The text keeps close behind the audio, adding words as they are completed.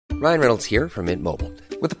Ryan Reynolds here from Mint Mobile.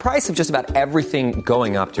 With the price of just about everything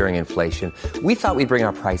going up during inflation, we thought we'd bring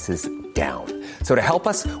our prices down. So to help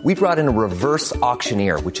us, we brought in a reverse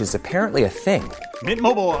auctioneer, which is apparently a thing. Mint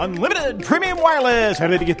Mobile Unlimited Premium Wireless. How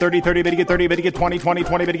to get 30, 30, bit to get 30, bit to get 20, 20,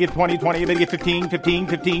 20, bit to get 20, 20, bit to get 15, 15,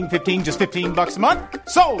 15, 15, just $15 a month?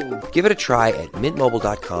 Sold! Give it a try at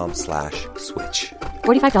mintmobile.com/switch.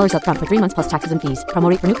 $45 up front for 3 months plus taxes and fees. Promo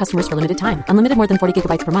rate for new customers for limited time. Unlimited more than 40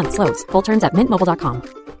 gigabytes per month. Slows full terms at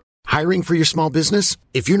mintmobile.com. Hiring for your small business?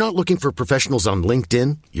 If you're not looking for professionals on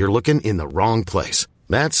LinkedIn, you're looking in the wrong place.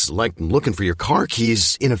 That's like looking for your car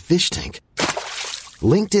keys in a fish tank.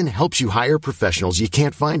 LinkedIn helps you hire professionals you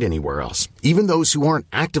can't find anywhere else, even those who aren't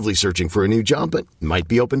actively searching for a new job but might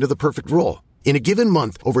be open to the perfect role. In a given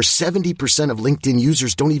month, over 70% of LinkedIn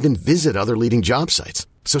users don't even visit other leading job sites.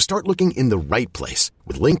 So start looking in the right place.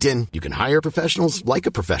 With LinkedIn, you can hire professionals like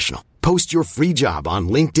a professional. Post your free job on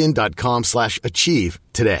linkedin.com/achieve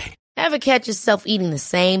today. Ever catch yourself eating the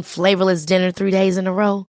same flavorless dinner 3 days in a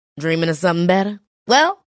row? Dreaming of something better?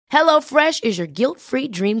 Well, HelloFresh is your guilt-free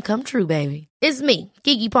dream come true, baby. It's me,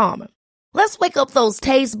 Keke Palmer. Let's wake up those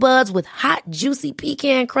taste buds with hot, juicy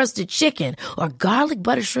pecan-crusted chicken or garlic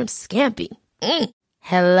butter shrimp scampi.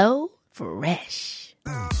 Hello Fresh.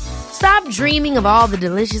 Stop dreaming of all the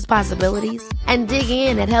delicious possibilities and dig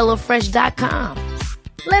in at HelloFresh.com.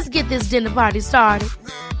 Let's get this dinner party started.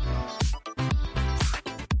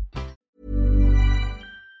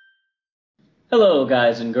 Hello,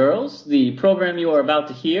 guys and girls. The program you are about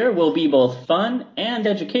to hear will be both fun and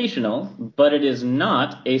educational, but it is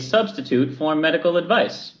not a substitute for medical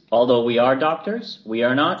advice. Although we are doctors, we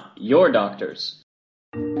are not your doctors.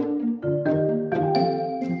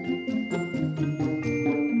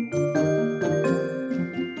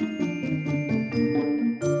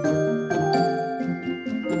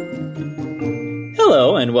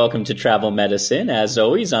 Hello, and welcome to Travel Medicine. As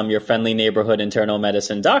always, I'm your friendly neighborhood internal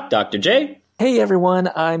medicine doc, Dr. J. Hey everyone,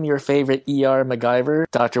 I'm your favorite ER MacGyver,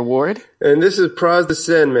 Dr. Ward. And this is Praz the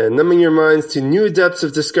Sandman, numbing your minds to new depths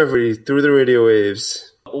of discovery through the radio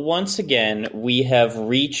waves. Once again, we have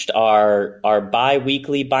reached our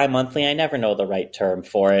bi-weekly, bi-monthly, I never know the right term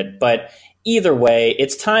for it, but either way,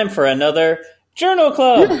 it's time for another Journal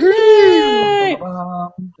Club! Yay!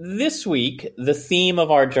 This week, the theme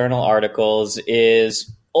of our journal articles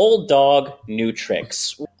is Old Dog, New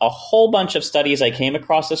Tricks. A whole bunch of studies I came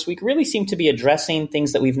across this week really seem to be addressing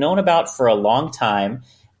things that we've known about for a long time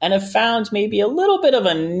and have found maybe a little bit of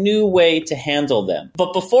a new way to handle them.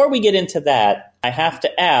 But before we get into that, I have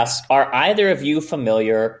to ask, are either of you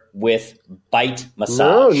familiar with bite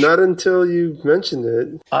massage? No, not until you mentioned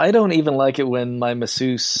it. I don't even like it when my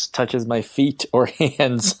masseuse touches my feet or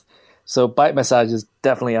hands. So bite massage is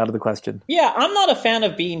definitely out of the question. Yeah, I'm not a fan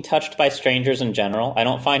of being touched by strangers in general. I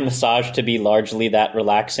don't find massage to be largely that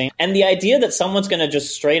relaxing. And the idea that someone's going to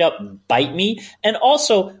just straight up bite me, and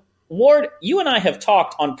also, Ward, you and I have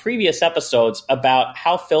talked on previous episodes about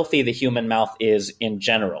how filthy the human mouth is in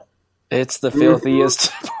general. It's the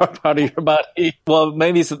filthiest part of your body. Well,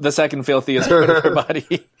 maybe it's the second filthiest part of your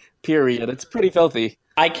body, period. It's pretty filthy.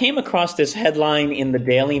 I came across this headline in the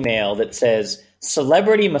Daily Mail that says,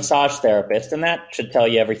 celebrity massage therapist, and that should tell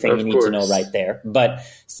you everything you need to know right there. But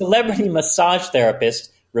celebrity massage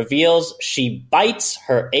therapist reveals she bites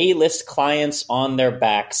her A-list clients on their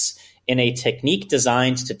backs in a technique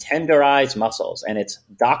designed to tenderize muscles. And it's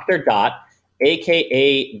Dr. Dot,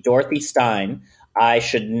 a.k.a. Dorothy Stein. I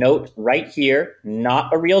should note right here,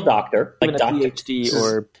 not a real doctor. Like a PhD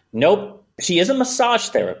or... Nope. She is a massage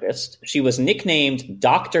therapist. She was nicknamed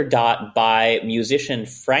Dr. Dot by musician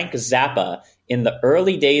Frank Zappa in the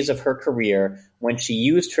early days of her career when she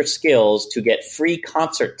used her skills to get free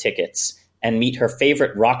concert tickets and meet her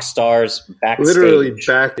favorite rock stars backstage. Literally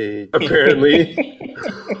backstage, apparently.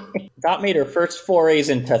 Dot made her first forays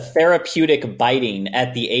into therapeutic biting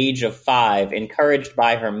at the age of 5, encouraged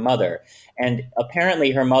by her mother. And apparently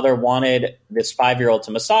her mother wanted this 5-year-old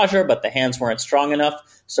to massage her, but the hands weren't strong enough,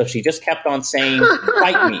 so she just kept on saying,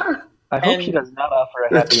 bite me. I hope she does not offer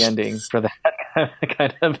a happy ending for that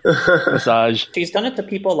kind of massage. She's done it to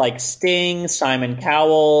people like Sting, Simon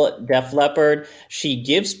Cowell, Def Leppard. She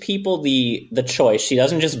gives people the choice. She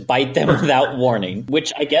doesn't just bite them without warning,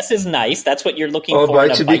 which I guess is nice. That's what you're looking for bite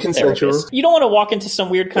in a should bite be consensual. Therapist. You don't want to walk into some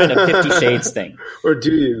weird kind of 50 Shades thing. Or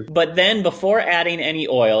do you? But then before adding any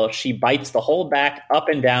oil, she bites the whole back up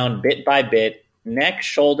and down bit by bit, neck,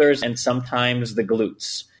 shoulders, and sometimes the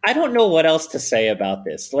glutes. I don't know what else to say about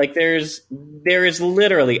this. Like, there is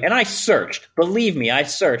literally, and I searched, believe me, I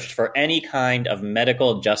searched for any kind of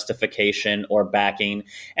medical justification or backing,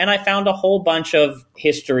 and I found a whole bunch of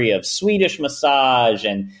history of Swedish massage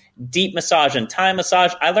and deep massage and Thai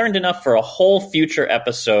massage. I learned enough for a whole future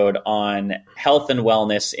episode on health and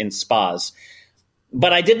wellness in spas.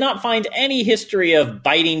 But I did not find any history of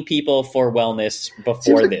biting people for wellness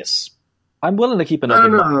before this. I'm willing to keep an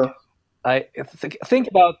open mind. I think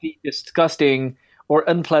about the disgusting or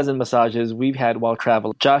unpleasant massages we've had while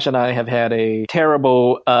traveling. Josh and I have had a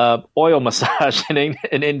terrible oil massage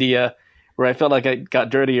in India where I felt like I got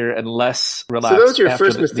dirtier and less relaxed. So that was your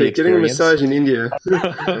first mistake, getting a massage in India.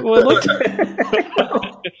 Well, look,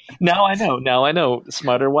 now I know.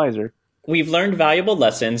 Smarter, wiser. We've learned valuable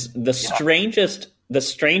lessons. The strangest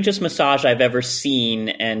massage I've ever seen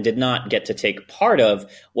and did not get to take part of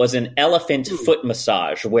was an elephant foot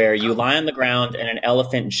massage, where you lie on the ground and an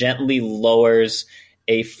elephant gently lowers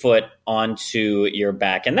a foot onto your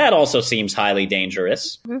back. And that also seems highly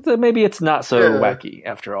dangerous. Maybe it's not so wacky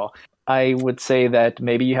after all. I would say that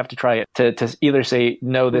maybe you have to try it to either say,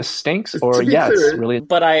 no, this stinks, or it's really...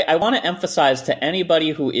 But I want to emphasize to anybody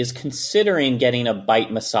who is considering getting a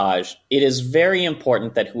bite massage, it is very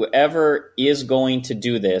important that whoever is going to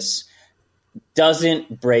do this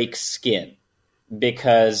doesn't break skin,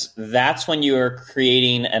 because that's when you're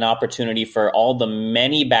creating an opportunity for all the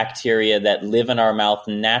many bacteria that live in our mouth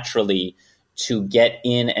naturally to get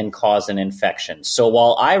in and cause an infection. So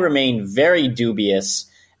while I remain very dubious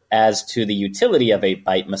as to the utility of a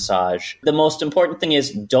bite massage, the most important thing is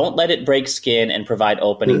don't let it break skin and provide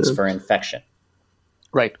openings for infection.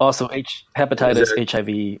 Right. Also, hepatitis,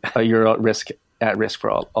 HIV, you're at risk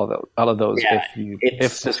for all of those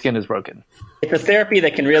if the skin is broken. It's a therapy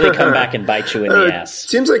that can really come back and bite you in the ass.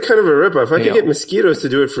 Seems like kind of a ripoff. I could get mosquitoes to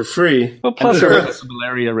do it for free. Well, plus there's a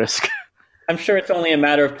malaria risk. I'm sure it's only a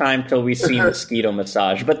matter of time till we see mosquito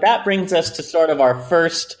massage. But that brings us to sort of our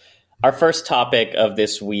first topic of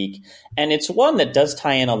this week, and it's one that does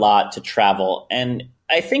tie in a lot to travel. And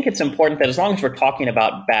I think it's important that as long as we're talking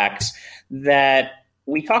about backs, that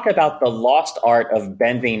we talk about the lost art of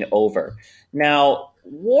bending over. Now,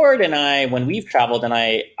 Ward and I, when we've traveled, and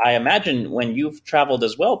I imagine when you've traveled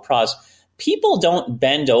as well, Praz, people don't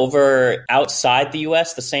bend over outside the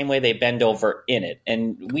U.S. the same way they bend over in it.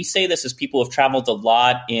 And we say this as people who have traveled a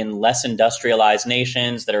lot in less industrialized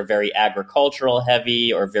nations that are very agricultural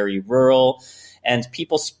heavy or very rural. And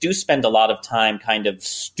people do spend a lot of time kind of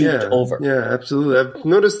stooped over. Yeah, absolutely. I've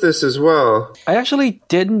noticed this as well. I actually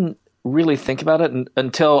didn't really think about it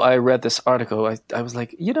until I read this article. I was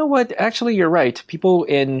like, you know what? Actually, you're right. People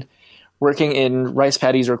working in rice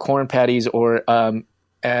paddies or corn paddies or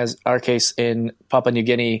as our case in Papua New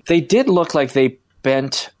Guinea, they did look like they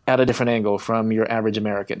bent at a different angle from your average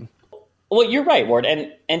American. Well, you're right, Ward.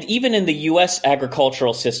 And even in the U.S.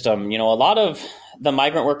 agricultural system, a lot of the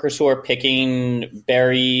migrant workers who are picking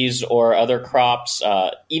berries or other crops,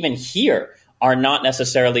 even here, are not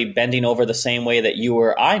necessarily bending over the same way that you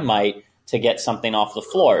or I might to get something off the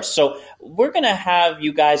floor. So we're going to have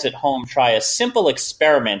you guys at home try a simple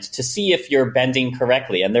experiment to see if you're bending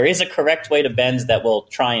correctly. And there is a correct way to bend that we'll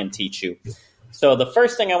try and teach you. So the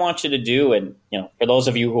first thing I want you to do, and for those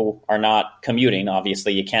of you who are not commuting,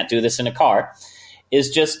 obviously you can't do this in a car,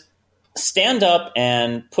 is just stand up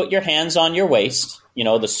and put your hands on your waist, the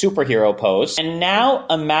superhero pose. And now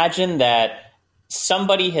imagine that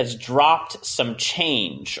somebody has dropped some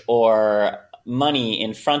change or money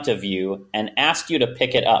in front of you and asked you to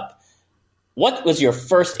pick it up. What was your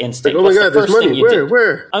first instinct? Oh my God, there's money.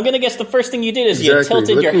 Where? I'm going to guess the first thing you did is you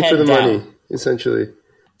tilted your head down. Money, essentially.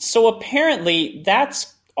 So apparently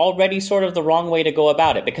that's already sort of the wrong way to go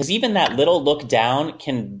about it, because even that little look down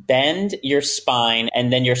can bend your spine,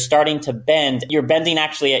 and then you're starting to bend. You're bending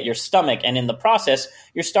actually at your stomach, and in the process,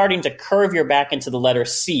 you're starting to curve your back into the letter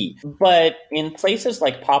C. But in places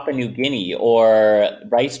like Papua New Guinea or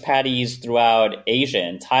rice paddies throughout Asia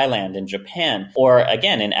and Thailand and Japan, or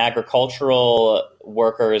again in agricultural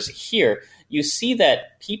workers here, you see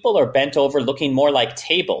that people are bent over looking more like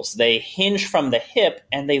tables. They hinge from the hip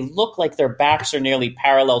and they look like their backs are nearly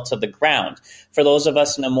parallel to the ground. For those of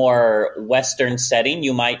us in a more Western setting,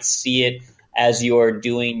 you might see it as you're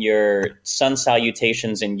doing your sun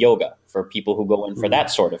salutations in yoga, for people who go in for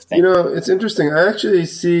that sort of thing. It's interesting. I actually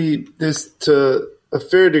see this to a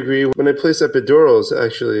fair degree when I place epidurals,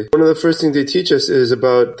 actually. One of the first things they teach us is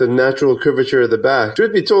about the natural curvature of the back.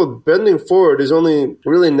 Truth be told, bending forward is only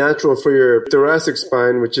really natural for your thoracic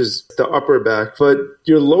spine, which is the upper back. But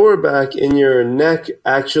your lower back and your neck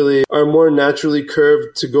actually are more naturally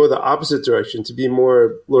curved to go the opposite direction, to be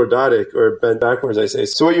more lordotic or bent backwards, I say.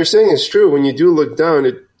 So what you're saying is true. When you do look down,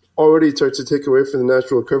 it already starts to take away from the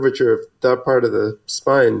natural curvature of that part of the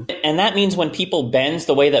spine. And that means when people bend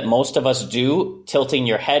the way that most of us do, tilting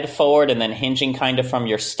your head forward and then hinging kind of from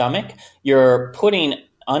your stomach, you're putting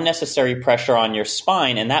unnecessary pressure on your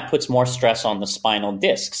spine, and that puts more stress on the spinal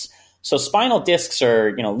discs. So spinal discs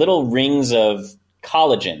are, little rings of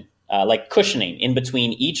collagen, like cushioning in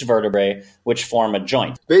between each vertebrae, which form a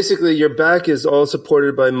joint. Basically, your back is all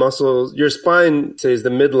supported by muscles. Your spine, say, is the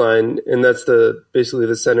midline, and that's basically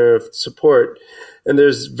the center of support. And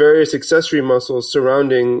there's various accessory muscles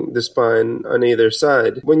surrounding the spine on either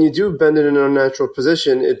side. When you do bend it in an unnatural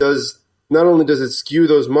position, not only does it skew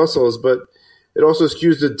those muscles, but it also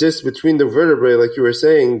skews the disc between the vertebrae, like you were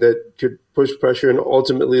saying, that could push pressure and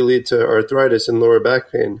ultimately lead to arthritis and lower back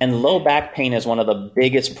pain. And low back pain is one of the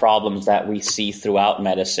biggest problems that we see throughout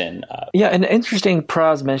medicine. Yeah, and interesting,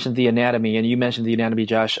 Praz mentioned the anatomy, and you mentioned the anatomy,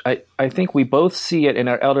 Josh. I think we both see it in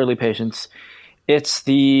our elderly patients. It's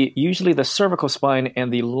usually the cervical spine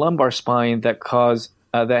and the lumbar spine that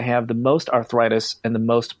have the most arthritis and the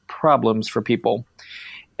most problems for people.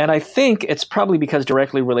 And I think it's probably because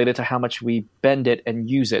directly related to how much we bend it and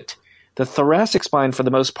use it. The thoracic spine, for the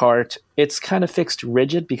most part, it's kind of fixed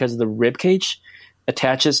rigid because the rib cage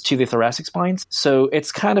attaches to the thoracic spines. So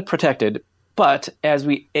it's kind of protected. But as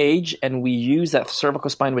we age and we use that cervical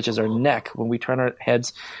spine, which is our neck, when we turn our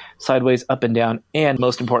heads sideways, up and down, and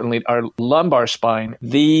most importantly, our lumbar spine,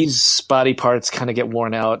 these body parts kind of get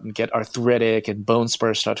worn out and get arthritic, and bone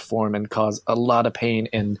spurs start to form and cause a lot of pain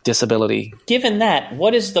and disability. Given that,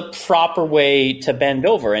 what is the proper way to bend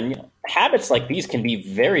over? And habits like these can be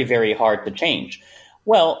very, very hard to change.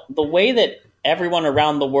 Well, the way that everyone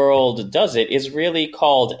around the world does it is really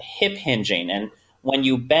called hip hinging. And when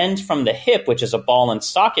you bend from the hip, which is a ball and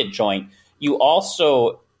socket joint, you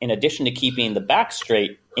also, in addition to keeping the back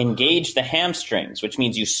straight, engage the hamstrings, which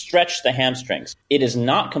means you stretch the hamstrings. It is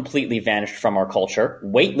not completely vanished from our culture.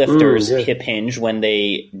 Weightlifters hip hinge when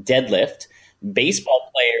they deadlift.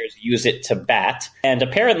 Baseball players use it to bat. And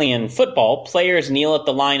apparently in football, players kneel at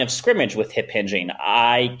the line of scrimmage with hip hinging.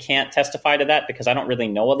 I can't testify to that because I don't really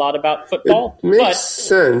know a lot about football. It makes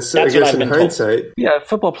sense, I guess, in hindsight. Told. Yeah,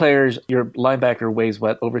 football players, your linebacker weighs,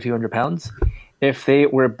 over 200 pounds? If they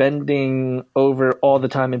were bending over all the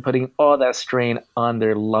time and putting all that strain on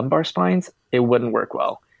their lumbar spines, it wouldn't work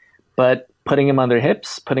well. But putting them on their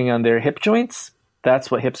hips, putting on their hip joints,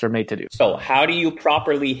 that's what hips are made to do. So how do you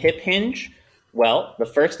properly hip hinge? Well, the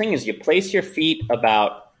first thing is you place your feet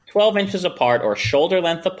about 12 inches apart or shoulder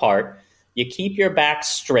length apart. You keep your back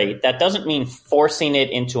straight. That doesn't mean forcing it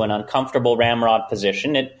into an uncomfortable ramrod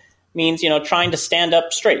position. It means, trying to stand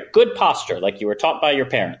up straight. Good posture, like you were taught by your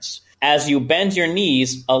parents. As you bend your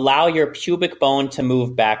knees, allow your pubic bone to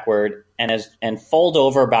move backward and fold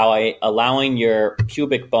over by allowing your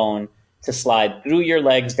pubic bone to slide through your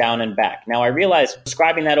legs down and back. Now, I realize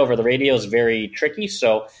describing that over the radio is very tricky,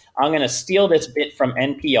 so I'm going to steal this bit from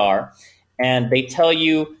NPR, and they tell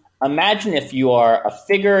you, imagine if you are a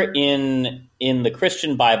figure in the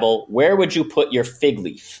Christian Bible, where would you put your fig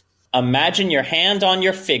leaf? Imagine your hand on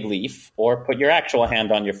your fig leaf, or put your actual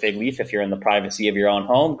hand on your fig leaf if you're in the privacy of your own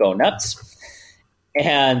home, go nuts.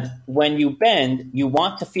 And when you bend, you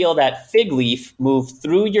want to feel that fig leaf move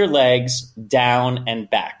through your legs, down and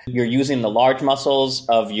back. You're using the large muscles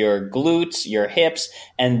of your glutes, your hips,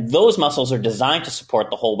 and those muscles are designed to support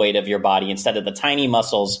the whole weight of your body instead of the tiny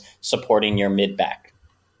muscles supporting your mid-back.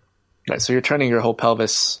 Right, so you're turning your whole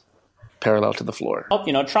pelvis parallel to the floor.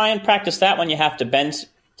 Try and practice that when you have to bend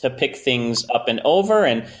to pick things up and over.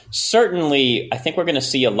 And certainly, I think we're going to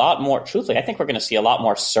see a lot more, truthfully, I think we're going to see a lot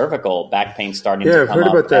more cervical back pain starting to come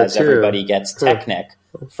up as everybody gets tech neck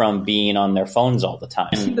from being on their phones all the time.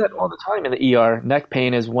 I see that all the time in the ER. Neck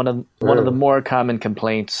pain is one of the more common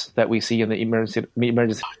complaints that we see in the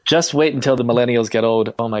emergency. Just wait until the millennials get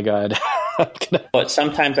old. Oh my God. But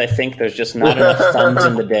sometimes I think there's just not enough thumbs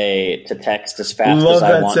in the day to text as fast as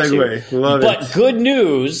I want to. Love but it. Good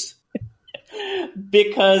news,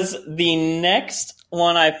 because the next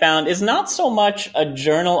one I found is not so much a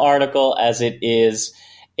journal article as it is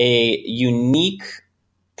a unique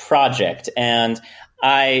project. And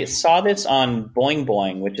I saw this on Boing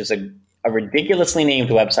Boing, which is a ridiculously named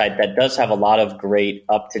website that does have a lot of great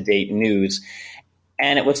up-to-date news.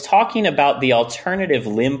 And it was talking about the Alternative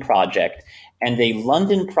Limb Project, and a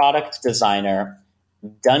London product designer,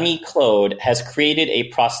 Dunny Claude, has created a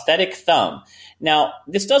prosthetic thumb. Now,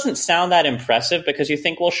 this doesn't sound that impressive because you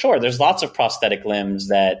think, well, sure, there's lots of prosthetic limbs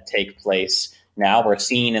that take place now. We're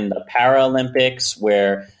seeing in the Paralympics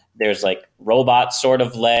where there's like robot sort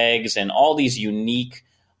of legs and all these unique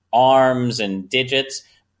arms and digits.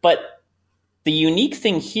 But the unique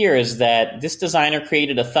thing here is that this designer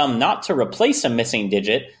created a thumb not to replace a missing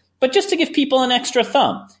digit, but just to give people an extra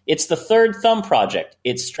thumb. It's the Third Thumb Project.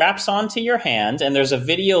 It straps onto your hand, and there's a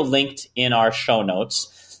video linked in our show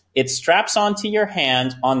notes. It straps onto your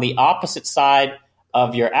hand on the opposite side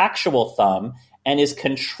of your actual thumb and is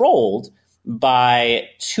controlled by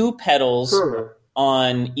 2 pedals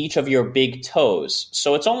on each of your big toes.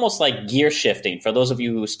 So it's almost like gear shifting for those of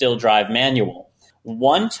you who still drive manual.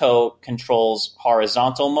 One toe controls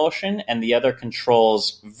horizontal motion and the other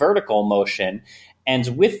controls vertical motion.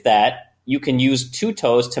 And with that, you can use 2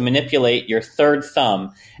 toes to manipulate your third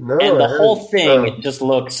thumb. And the whole thing just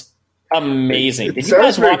looks amazing. It Did you sounds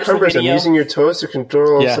guys very watch the cumbersome, video? using your toes to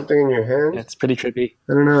control something in your hand. It's pretty trippy.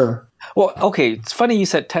 I don't know. Well, okay, it's funny you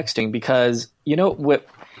said texting because, what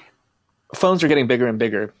phones are getting bigger and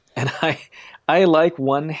bigger. And I like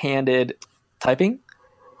one-handed typing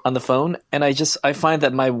on the phone, and I find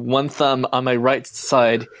that my one thumb on my right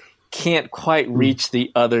side can't quite reach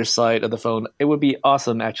the other side of the phone. It would be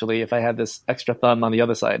awesome, actually, if I had this extra thumb on the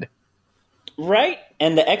other side. Right.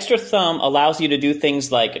 And the extra thumb allows you to do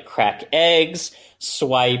things like crack eggs,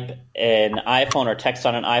 swipe an iPhone or text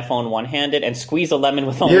on an iPhone one-handed, and squeeze a lemon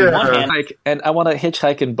with only one hand. And I want to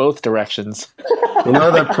hitchhike in both directions.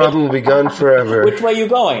 That problem will be gone forever. Which way are you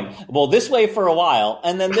going? Well, this way for a while,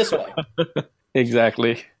 and then this way.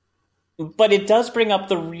 Exactly. But it does bring up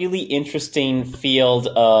the really interesting field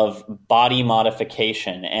of body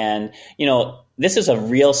modification. And, this is a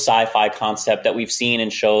real sci-fi concept that we've seen in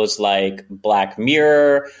shows like Black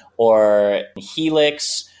Mirror or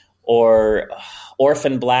Helix or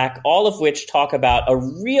Orphan Black, all of which talk about a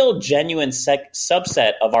real genuine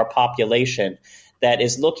subset of our population that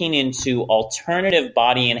is looking into alternative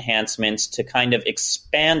body enhancements to kind of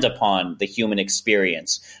expand upon the human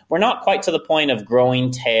experience. We're not quite to the point of growing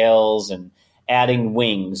tails and adding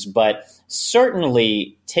wings, but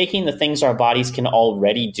certainly taking the things our bodies can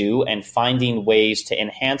already do and finding ways to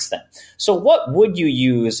enhance them. So what would you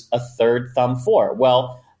use a third thumb for?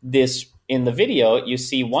 Well, in the video, you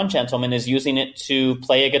see one gentleman is using it to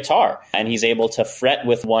play a guitar, and he's able to fret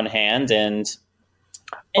with one hand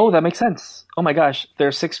Oh, that makes sense. Oh my gosh, there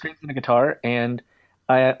are 6 strings in a guitar, and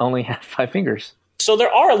I only have 5 fingers. So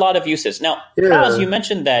there are a lot of uses. Now, Kaz, you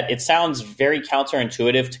mentioned that it sounds very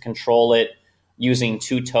counterintuitive to control it using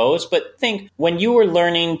 2 toes, but think when you were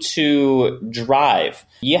learning to drive,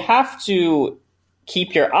 you have to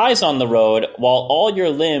keep your eyes on the road while all your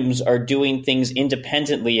limbs are doing things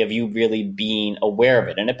independently of you really being aware of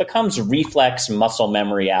it. And it becomes reflex muscle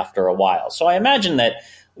memory after a while. So I imagine that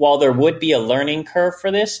while there would be a learning curve for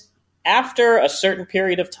this, after a certain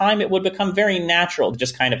period of time, it would become very natural to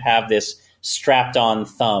just kind of have this strapped on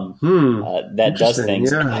thumb that does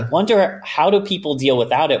things. Yeah. I wonder, how do people deal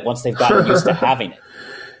without it once they've gotten used to having it?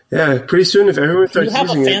 Yeah, pretty soon if everyone starts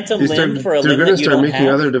using it, they're going to start making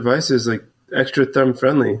other devices like extra thumb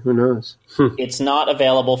friendly. Who knows? It's not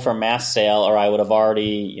available for mass sale, or I would have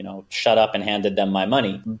already, shut up and handed them my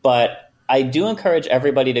money. But I do encourage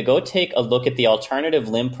everybody to go take a look at the Alternative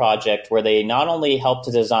Limb Project, where they not only help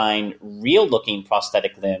to design real-looking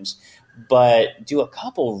prosthetic limbs, but do a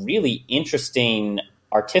couple really interesting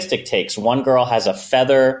artistic takes. One girl has a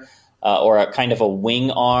feather or a kind of a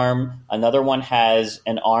wing arm. Another one has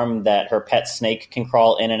an arm that her pet snake can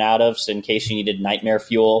crawl in and out of, so in case you needed nightmare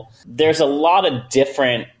fuel. There's a lot of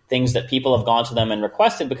different things that people have gone to them and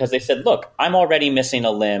requested because they said, look, I'm already missing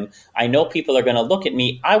a limb. I know people are going to look at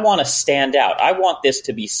me. I want to stand out. I want this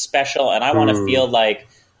to be special, and I want to feel like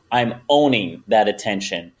I'm owning that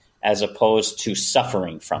attention as opposed to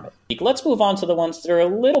suffering from it. Let's move on to the ones that are a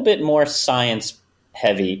little bit more science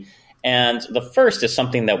heavy. And the first is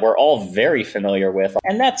something that we're all very familiar with,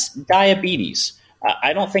 and that's diabetes.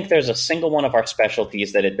 I don't think there's a single one of our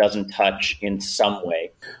specialties that it doesn't touch in some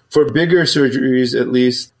way. For bigger surgeries, at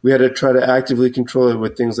least, we had to try to actively control it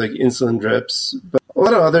with things like insulin drips. But a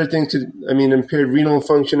lot of other things, impaired renal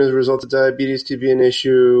function as a result of diabetes could be an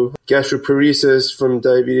issue. Gastroparesis from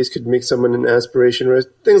diabetes could make someone an aspiration risk,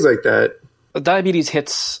 things like that. Diabetes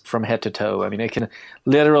hits from head to toe. It can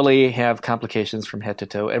literally have complications from head to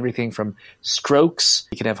toe. Everything from strokes,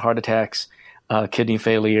 you can have heart attacks, kidney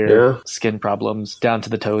failure, skin problems, down to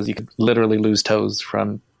the toes. You could literally lose toes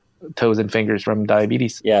and fingers from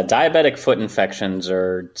diabetes. Yeah, diabetic foot infections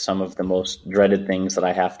are some of the most dreaded things that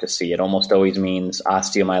I have to see. It almost always means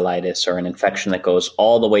osteomyelitis or an infection that goes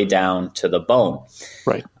all the way down to the bone.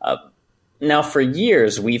 Right. Now, for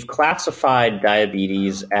years, we've classified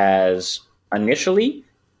diabetes as initially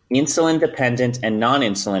insulin dependent and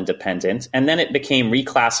non-insulin dependent, and then it became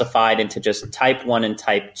reclassified into just type 1 and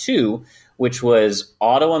type 2, which was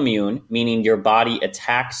autoimmune, meaning your body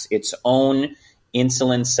attacks its own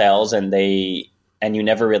insulin cells and you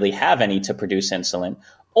never really have any to produce insulin,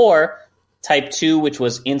 or Type 2, which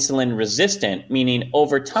was insulin resistant, meaning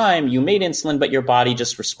over time you made insulin, but your body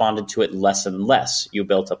just responded to it less and less. You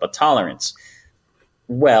built up a tolerance.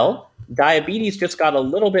 Well, diabetes just got a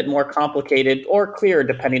little bit more complicated or clearer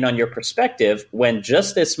depending on your perspective when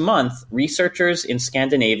just this month, researchers in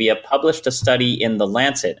Scandinavia published a study in The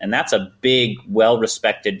Lancet, and that's a big,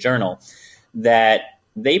 well-respected journal, that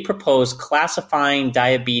they propose classifying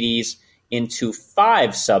diabetes into 5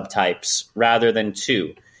 subtypes rather than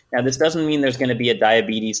 2. Now, this doesn't mean there's going to be a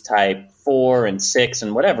diabetes type 4 and 6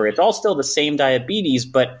 and whatever. It's all still the same diabetes,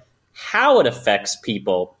 but how it affects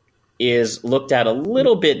people is looked at a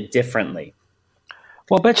little bit differently.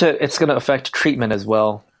 Well, I bet you it's going to affect treatment as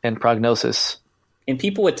well and prognosis. In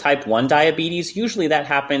people with type 1 diabetes, usually that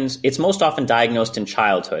happens, it's most often diagnosed in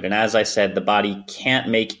childhood. And as I said, the body can't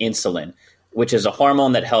make insulin, which is a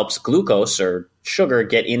hormone that helps glucose or sugar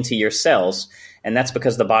get into your cells. And that's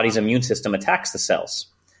because the body's immune system attacks the cells.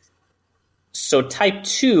 So type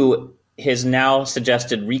 2 has now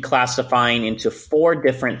suggested reclassifying into 4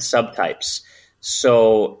 different subtypes.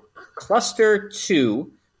 So cluster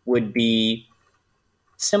 2 would be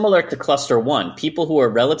similar to cluster 1. People who are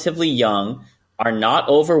relatively young, are not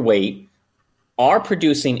overweight, are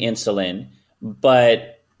producing insulin,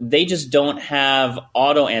 but they just don't have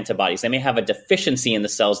autoantibodies. They may have a deficiency in the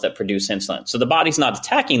cells that produce insulin. So the body's not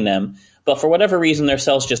attacking them, but for whatever reason, their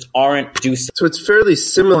cells just aren't producing. So it's fairly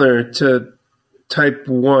similar to type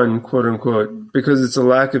 1, quote unquote, because it's a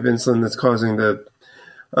lack of insulin that's causing the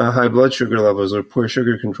high blood sugar levels or poor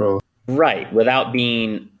sugar control. Right, without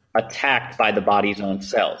being attacked by the body's own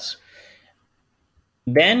cells.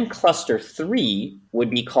 Then cluster 3 would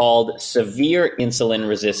be called severe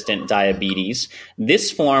insulin-resistant diabetes.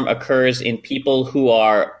 This form occurs in people who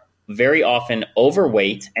are very often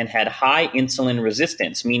overweight and had high insulin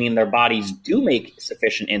resistance, meaning their bodies do make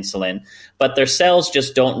sufficient insulin, but their cells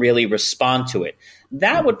just don't really respond to it.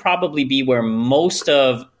 That would probably be where most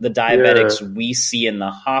of the diabetics we see in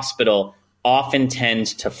the hospital often tend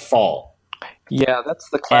to fall. Yeah, that's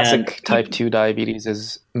the classic type 2 diabetes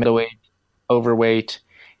is middleweight, overweight,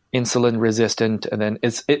 insulin resistant, and then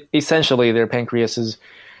essentially their pancreas is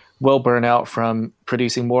will burn out from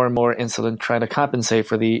producing more and more insulin, trying to compensate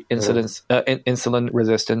for the insulin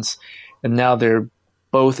resistance. And now they're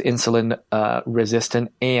both insulin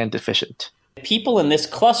resistant and deficient. People in this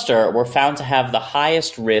cluster were found to have the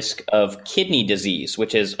highest risk of kidney disease,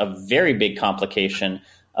 which is a very big complication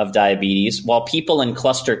of diabetes, while people in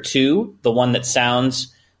cluster 2, the one that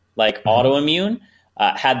sounds like autoimmune,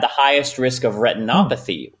 had the highest risk of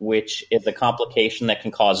retinopathy, which is a complication that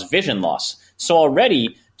can cause vision loss. So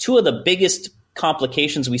already, 2 of the biggest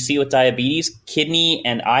complications we see with diabetes, kidney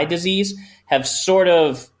and eye disease, have sort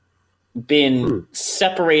of been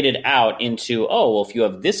separated out into, if you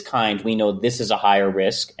have this kind, we know this is a higher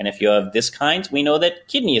risk. And if you have this kind, we know that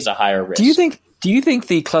kidney is a higher risk. Do you think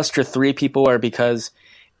the cluster 3 people are because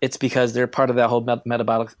they're part of that whole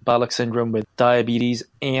metabolic syndrome with diabetes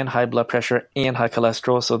and high blood pressure and high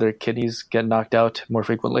cholesterol, so their kidneys get knocked out more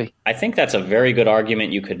frequently? I think that's a very good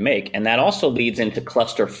argument you could make. And that also leads into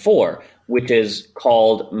cluster 4, which is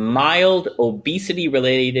called mild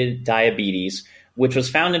obesity-related diabetes, which was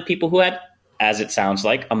found in people who had, as it sounds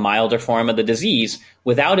like, a milder form of the disease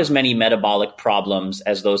without as many metabolic problems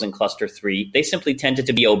as those in cluster 3. They simply tended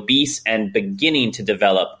to be obese and beginning to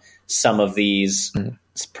develop some of these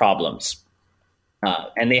problems.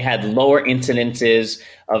 And they had lower incidences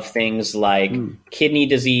of things like kidney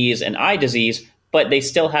disease and eye disease, but they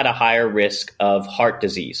still had a higher risk of heart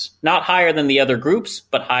disease. Not higher than the other groups,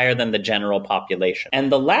 but higher than the general population.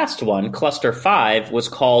 And the last one, cluster 5, was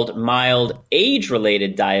called mild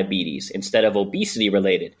age-related diabetes instead of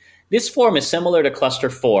obesity-related. This form is similar to cluster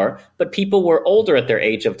 4, but people were older at their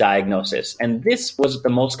age of diagnosis. And this was the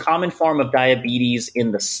most common form of diabetes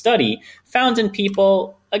in the study, found in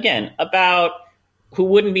people, again, about who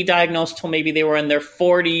wouldn't be diagnosed till maybe they were in their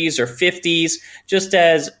 40s or 50s, just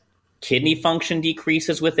as kidney function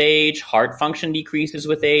decreases with age, heart function decreases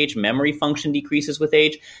with age, memory function decreases with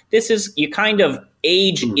age. This is, you kind of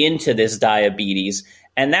age into this diabetes,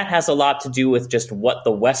 and that has a lot to do with just what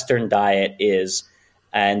the Western diet is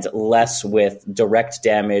and less with direct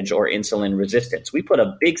damage or insulin resistance. We put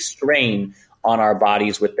a big strain on our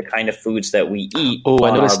bodies with the kind of foods that we eat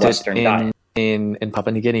on our Western diet. In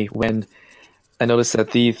Papua New Guinea, when I noticed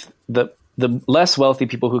that the less wealthy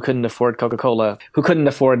people who couldn't afford Coca-Cola, who couldn't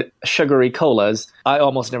afford sugary colas, I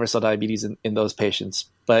almost never saw diabetes in those patients.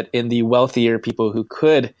 But in the wealthier people who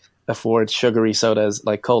could afford sugary sodas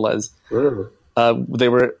like colas,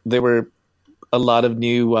 there were a lot of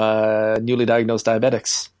newly diagnosed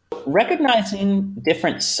diabetics. Recognizing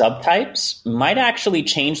different subtypes might actually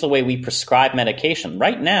change the way we prescribe medication.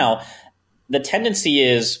 Right now, the tendency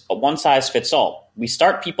is a one-size-fits-all. We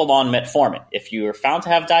start people on metformin. If you are found to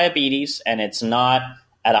have diabetes and it's not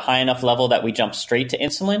at a high enough level that we jump straight to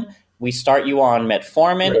insulin, we start you on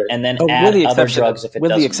metformin and then add other drugs if it doesn't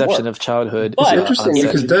work. With the exception of childhood. But, it's interesting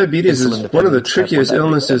because diabetes is one of the trickiest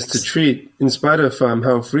illnesses to treat in spite of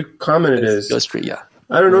how common it is.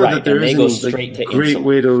 I don't know that there isn't a great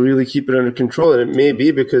way to really keep it under control. And it may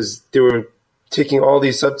be because they were taking all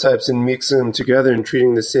these subtypes and mixing them together and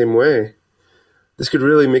treating the same way. This could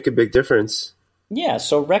really make a big difference. Yeah,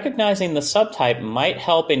 so recognizing the subtype might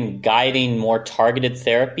help in guiding more targeted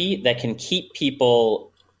therapy that can keep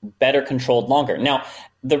people better controlled longer. Now,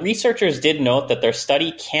 the researchers did note that their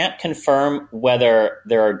study can't confirm whether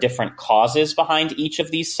there are different causes behind each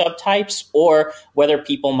of these subtypes or whether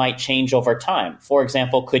people might change over time. For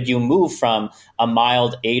example, could you move from a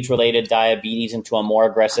mild age-related diabetes into a more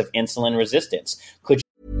aggressive insulin resistance?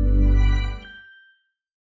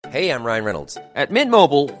 Hey, I'm Ryan Reynolds. At Mint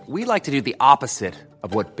Mobile, we like to do the opposite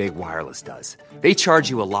of what Big Wireless does. They charge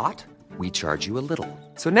you a lot. We charge you a little.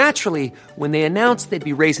 So naturally, when they announced they'd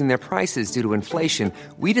be raising their prices due to inflation,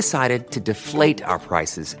 we decided to deflate our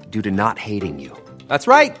prices due to not hating you. That's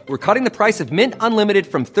right. We're cutting the price of Mint Unlimited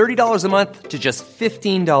from $30 a month to just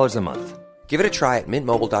 $15 a month. Give it a try at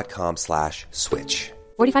mintmobile.com/switch.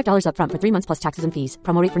 $45 up front for 3 months plus taxes and fees.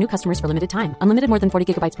 Promo rate for new customers for limited time. Unlimited more than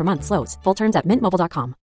 40 gigabytes per month. Slows full terms at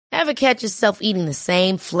mintmobile.com. Ever catch yourself eating the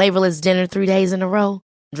same flavorless dinner 3 days in a row?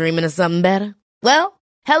 Dreaming of something better? Well,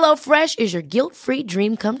 HelloFresh is your guilt-free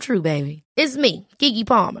dream come true, baby. It's me, Keke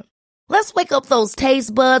Palmer. Let's wake up those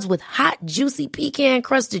taste buds with hot, juicy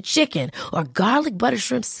pecan-crusted chicken or garlic butter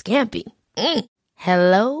shrimp scampi.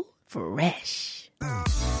 Hello Fresh.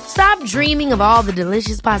 Stop dreaming of all the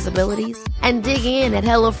delicious possibilities and dig in at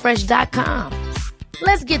HelloFresh.com.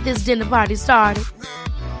 Let's get this dinner party started.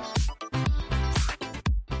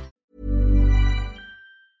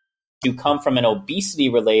 You come from an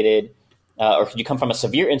obesity-related or could you come from a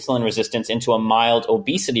severe insulin resistance into a mild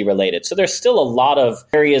obesity-related? So there's still a lot of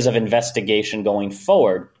areas of investigation going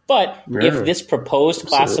forward. But if this proposed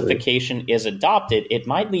classification is adopted, it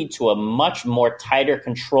might lead to a much more tighter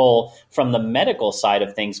control from the medical side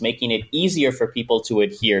of things, making it easier for people to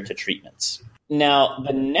adhere to treatments. Now,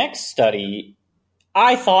 the next study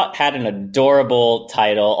I thought had an adorable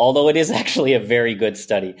title, although it is actually a very good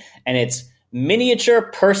study, and it's Miniature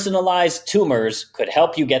Personalized Tumors Could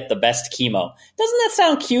Help You Get the Best Chemo. Doesn't that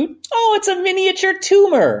sound cute? Oh, it's a miniature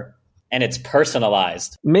tumor. And it's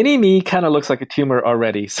personalized. Mini-Me kind of looks like a tumor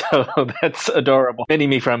already, so that's adorable.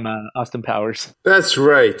 Mini-Me from Austin Powers. That's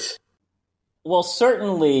right. Well,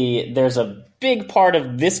 certainly there's a big part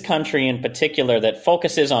of this country in particular that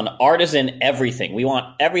focuses on artisan everything. We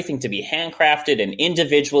want everything to be handcrafted and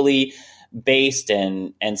individually based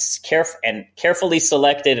and carefully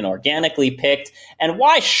selected and organically picked. And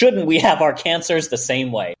why shouldn't we have our cancers the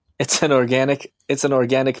same way? It's an organic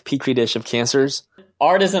petri dish of cancers.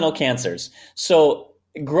 Artisanal cancers. So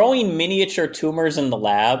growing miniature tumors in the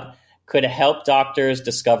lab could help doctors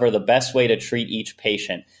discover the best way to treat each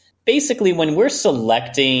patient. Basically, when we're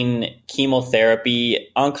selecting chemotherapy,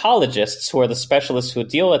 oncologists, who are the specialists who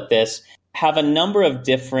deal with this, have a number of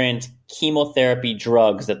different chemotherapy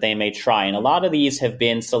drugs that they may try. And a lot of these have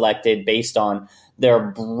been selected based on their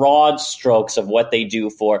broad strokes of what they do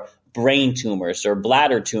for brain tumors or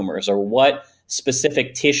bladder tumors, or what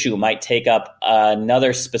specific tissue might take up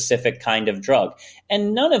another specific kind of drug.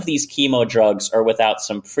 And none of these chemo drugs are without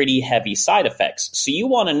some pretty heavy side effects. So you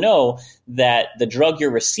want to know that the drug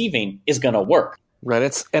you're receiving is going to work. Right.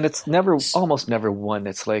 It's almost never one.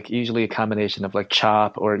 It's like usually a combination of like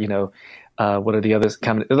CHOP or, what are the others?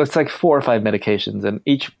 It's like 4 or 5 medications, and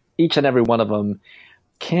each and every one of them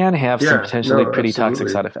can have some potentially pretty toxic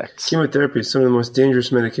side effects. Chemotherapy is some of the most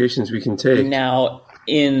dangerous medications we can take. Now,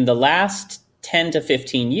 in the last 10 to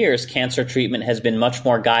 15 years, cancer treatment has been much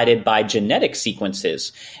more guided by genetic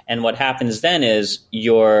sequences. And what happens then is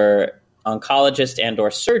your oncologist and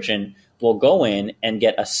or surgeon will go in and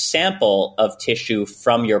get a sample of tissue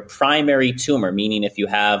from your primary tumor, meaning if you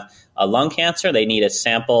have a lung cancer, they need a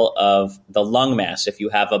sample of the lung mass. If you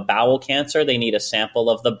have a bowel cancer, they need a sample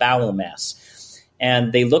of the bowel mass.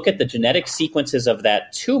 And they look at the genetic sequences of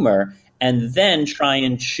that tumor and then try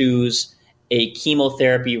and choose a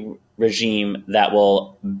chemotherapy regime that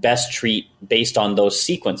will best treat based on those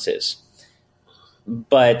sequences.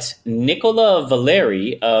 But Nicola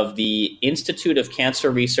Valeri of the Institute of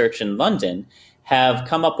Cancer Research in London have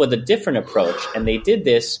come up with a different approach, and they did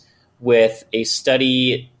this with a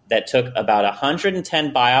study that took about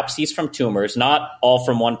 110 biopsies from tumors, not all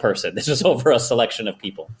from one person. This was over a selection of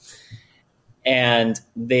people. And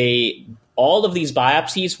all of these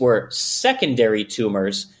biopsies were secondary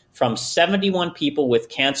tumors from 71 people with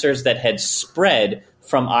cancers that had spread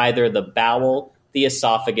from either the bowel, the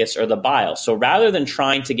esophagus, or the bile. So rather than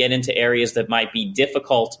trying to get into areas that might be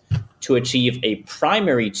difficult to achieve a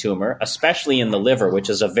primary tumor, especially in the liver, which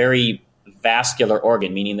is a very vascular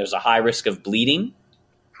organ, meaning there's a high risk of bleeding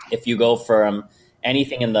if you go from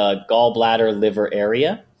anything in the gallbladder, liver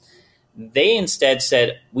area, they instead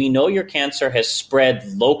said, we know your cancer has spread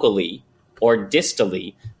locally or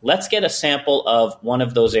distally. Let's get a sample of one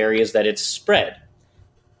of those areas that it's spread.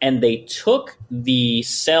 And they took the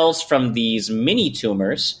cells from these mini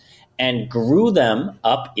tumors and grew them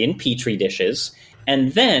up in Petri dishes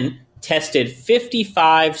and then tested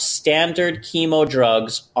 55 standard chemo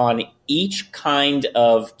drugs on each kind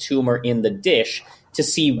of tumor in the dish to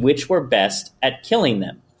see which were best at killing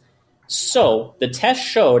them. So the test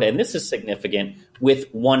showed, and this is significant,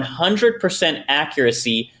 with 100%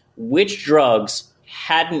 accuracy, which drugs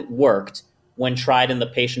hadn't worked when tried in the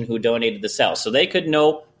patient who donated the cells. So they could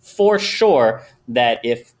know for sure that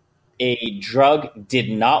if a drug did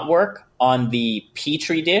not work on the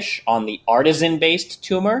Petri dish, on the artisan-based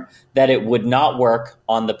tumor, that it would not work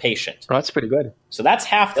on the patient. Oh, that's pretty good. So that's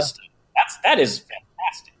half the study. That is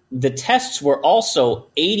fantastic. The tests were also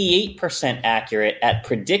 88% accurate at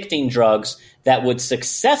predicting drugs that would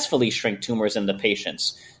successfully shrink tumors in the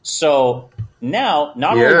patients. So now,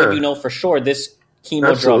 not only would you know for sure this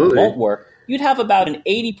chemo drug won't work, you'd have about an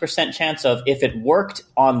 80% chance of, if it worked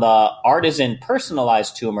on the artisan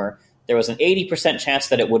personalized tumor, there was an 80% chance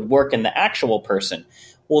that it would work in the actual person.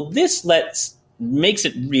 Well, this makes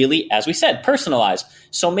it really, as we said, personalized.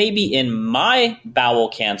 So maybe in my bowel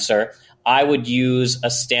cancer, I would use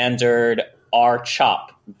a standard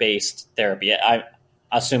R-CHOP-based therapy. I'm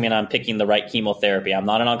assuming I'm picking the right chemotherapy. I'm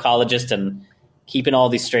not an oncologist, and keeping all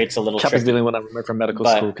these straight's a little CHOP tricky. is the only one I remember from medical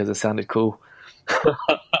school because it sounded cool.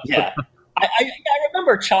 Yeah. I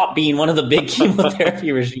remember CHOP being one of the big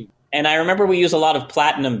chemotherapy regimes. And I remember we use a lot of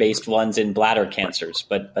platinum-based ones in bladder cancers,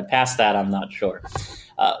 but past that, I'm not sure.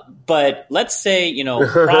 But let's say,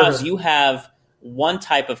 Praz, you have one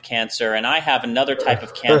type of cancer and I have another type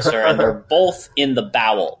of cancer, and they're both in the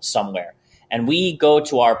bowel somewhere. And we go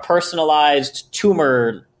to our personalized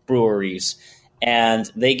tumor breweries, and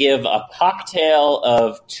they give a cocktail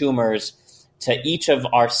of tumors to each of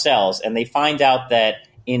our cells, and they find out that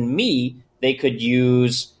in me, they could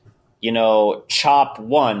use CHOP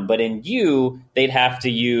 1, but in you, they'd have to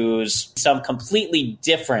use some completely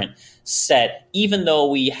different set, even though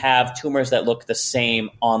we have tumors that look the same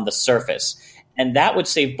on the surface. And that would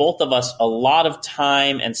save both of us a lot of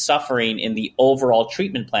time and suffering in the overall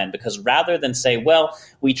treatment plan, because rather than say, well,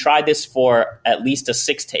 we tried this for at least a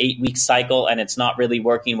 6 to 8 week cycle and it's not really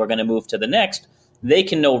working, we're going to move to the next, they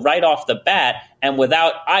can know right off the bat, and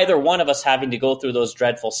without either one of us having to go through those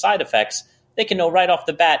dreadful side effects, they can know right off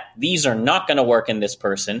the bat, these are not going to work in this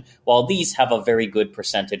person, while these have a very good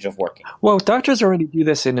percentage of working. Well, doctors already do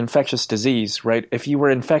this in infectious disease, right? If you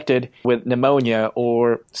were infected with pneumonia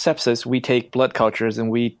or sepsis, we take blood cultures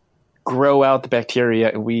and we grow out the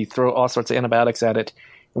bacteria and we throw all sorts of antibiotics at it,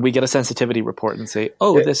 and we get a sensitivity report and say,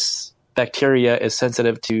 this bacteria is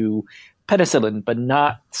sensitive to penicillin, but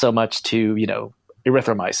not so much to,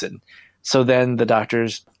 erythromycin. So then the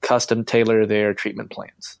doctors custom tailor their treatment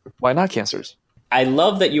plans. Why not cancers? I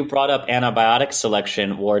love that you brought up antibiotic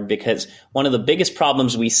selection, Ward, because one of the biggest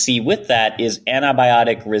problems we see with that is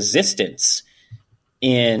antibiotic resistance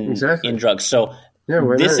in drugs. So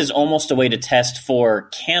this is almost a way to test for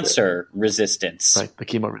cancer resistance the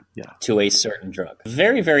chemo, to a certain drug.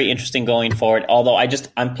 Very, very interesting going forward. Although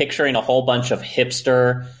I'm picturing a whole bunch of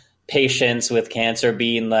hipster patients with cancer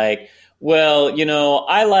being like, well,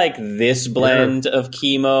 I like this blend of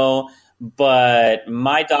chemo, but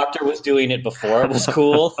my doctor was doing it before it was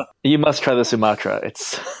cool. You must try the Sumatra.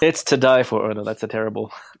 It's to die for. Oh no, that's a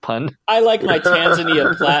terrible pun. I like my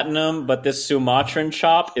Tanzania Platinum, but this Sumatran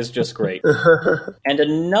CHOP is just great. And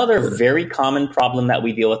another very common problem that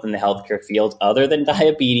we deal with in the healthcare field, other than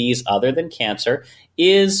diabetes, other than cancer,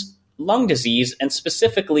 is lung disease, and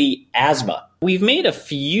specifically asthma. We've made a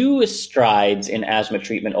few strides in asthma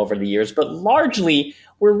treatment over the years, but largely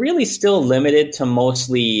we're really still limited to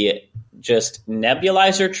mostly just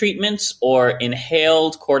nebulizer treatments or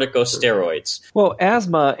inhaled corticosteroids. Well,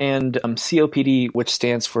 asthma and COPD, which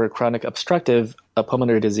stands for chronic obstructive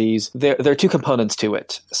pulmonary disease, there are two components to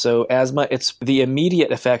it. So asthma, the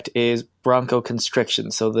immediate effect is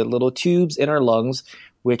bronchoconstriction. So the little tubes in our lungs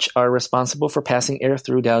which are responsible for passing air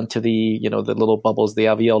through down to the little bubbles, the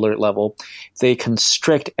alveolar level, they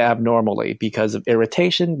constrict abnormally because of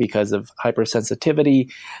irritation, because of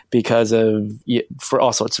hypersensitivity, for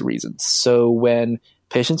all sorts of reasons. So when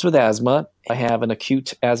patients with asthma have an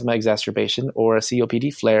acute asthma exacerbation or a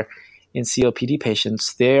COPD flare, in COPD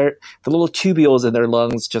patients, the little tubules in their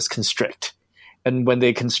lungs just constrict. And when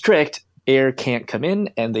they constrict, air can't come in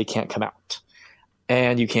and they can't come out.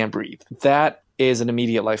 And you can't breathe. That is an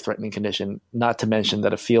immediate life-threatening condition, not to mention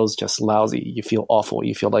that it feels just lousy. You feel awful.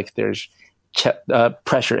 You feel like there's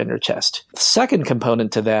pressure in your chest. The second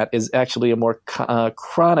component to that is actually a more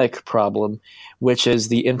chronic problem, which is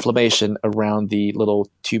the inflammation around the little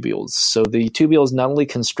tubules. So the tubules not only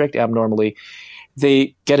constrict abnormally,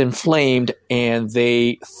 they get inflamed and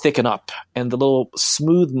they thicken up, and the little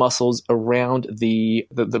smooth muscles around the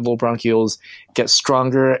little bronchioles get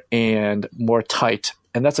stronger and more tight.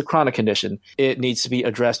 And that's a chronic condition. It needs to be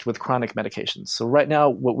addressed with chronic medications. So right now,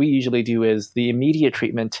 what we usually do is the immediate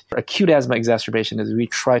treatment for acute asthma exacerbation is we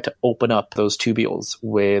try to open up those tubules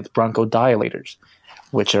with bronchodilators,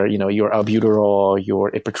 which are, your albuterol,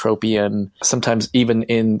 your ipratropium. Sometimes even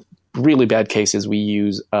in really bad cases, we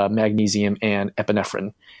use magnesium and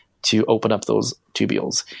epinephrine to open up those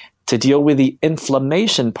tubules. To deal with the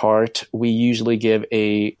inflammation part, we usually give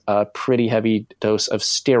a pretty heavy dose of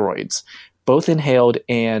steroids, both inhaled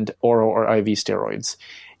and oral or IV steroids.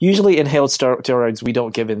 Usually inhaled steroids we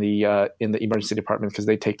don't give in the emergency department because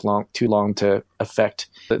they take too long to affect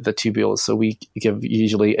the tubules. So we give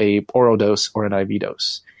usually a oral dose or an IV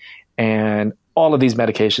dose. And all of these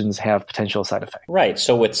medications have potential side effects. Right.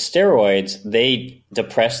 So with steroids, they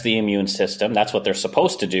depress the immune system. That's what they're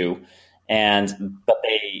supposed to do. But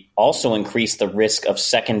they also increase the risk of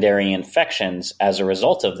secondary infections as a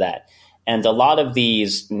result of that. And a lot of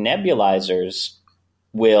these nebulizers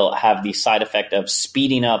will have the side effect of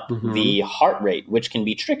speeding up the heart rate, which can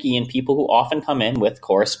be tricky in people who often come in with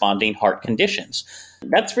corresponding heart conditions.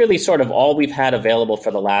 That's really sort of all we've had available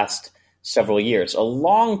for the last several years. A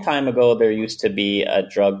long time ago, there used to be a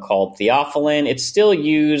drug called theophylline. It's still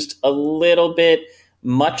used a little bit,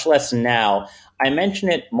 much less now. I mention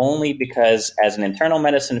it only because as an internal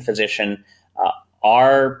medicine physician,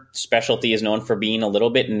 our specialty is known for being a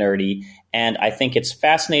little bit nerdy, and I think it's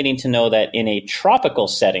fascinating to know that in a tropical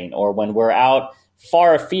setting or when we're out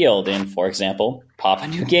far afield in, for example, Papua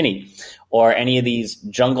New Guinea or any of these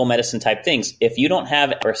jungle medicine type things, if you don't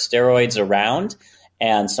have steroids around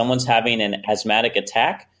and someone's having an asthmatic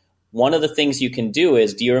attack, one of the things you can do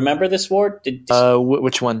is, do you remember this, Ward?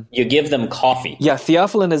 Which one? You give them coffee. Yeah,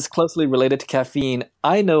 theophylline is closely related to caffeine.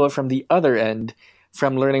 I know it from the other end,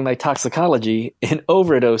 from learning my toxicology. In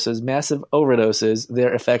overdoses, massive overdoses,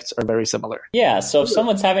 their effects are very similar. Yeah, so if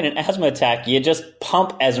someone's having an asthma attack, you just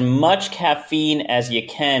pump as much caffeine as you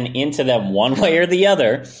can into them one way or the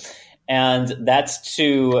other, and that's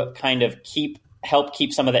to kind of help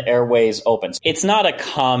keep some of the airways open. It's not a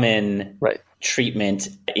common treatment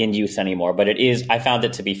in use anymore, but I found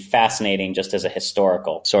it to be fascinating just as a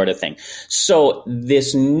historical sort of thing. So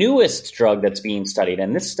this newest drug that's being studied,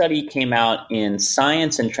 and this study came out in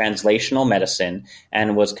Science and Translational Medicine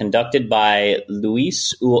and was conducted by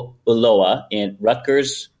Luis Ulloa in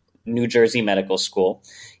Rutgers, New Jersey Medical School.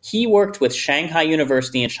 He worked with Shanghai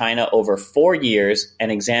University in China over 4 years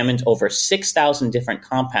and examined over 6,000 different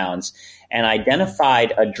compounds and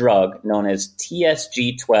identified a drug known as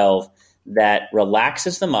TSG12 that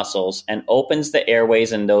relaxes the muscles and opens the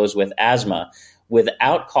airways in those with asthma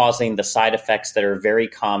without causing the side effects that are very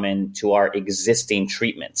common to our existing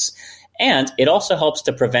treatments. And it also helps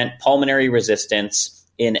to prevent pulmonary resistance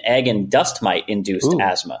in egg and dust mite-induced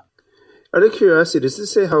asthma. Out of curiosity, does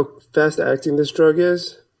this say how fast-acting this drug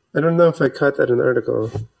is? I don't know if I caught that in the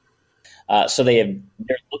article. So they're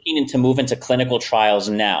looking to move into clinical trials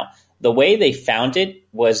now. The way they found it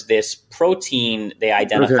was this protein they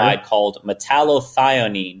identified called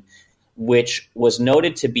metallothionein, which was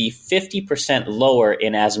noted to be 50% lower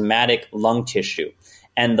in asthmatic lung tissue.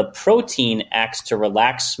 And the protein acts to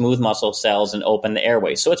relax smooth muscle cells and open the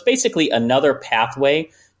airway. So it's basically another pathway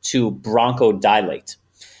to bronchodilate.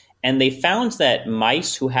 And they found that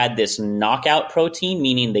mice who had this knockout protein,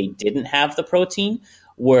 meaning they didn't have the protein,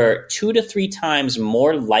 were 2 to 3 times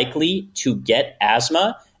more likely to get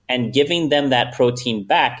asthma, and giving them that protein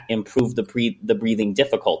back improved the breathing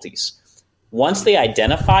difficulties. Once they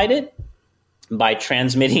identified it by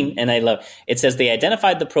transmitting, and it says they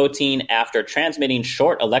identified the protein after transmitting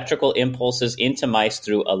short electrical impulses into mice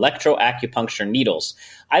through electroacupuncture needles.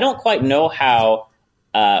 I don't quite know how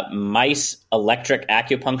mice electric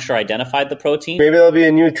acupuncture identified the protein. Maybe that'll be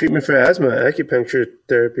a new treatment for asthma, acupuncture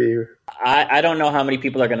therapy. I don't know how many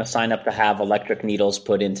people are going to sign up to have electric needles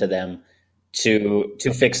put into them to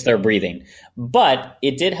fix their breathing. But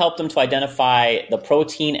it did help them to identify the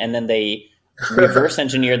protein, and then they reverse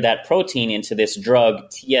engineered that protein into this drug,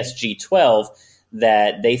 TSG12,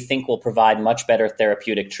 that they think will provide much better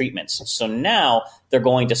therapeutic treatments. So now they're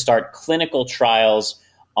going to start clinical trials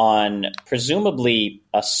on presumably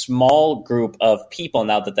a small group of people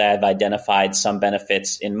now that they have identified some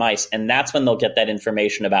benefits in mice. And that's when they'll get that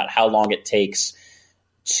information about how long it takes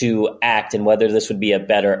to act and whether this would be a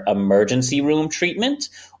better emergency room treatment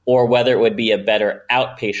or whether it would be a better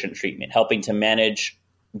outpatient treatment, helping to manage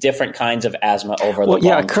different kinds of asthma over the long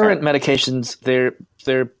term. Current medications,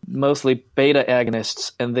 they're mostly beta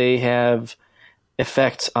agonists, and they have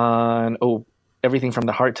effects on everything from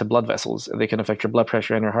the heart to blood vessels, and they can affect your blood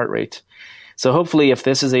pressure and your heart rate. So hopefully if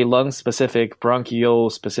this is a lung-specific,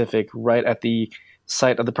 bronchiole-specific, right at the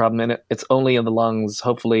site of the problem, and it's only in the lungs,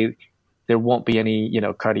 hopefully there won't be any,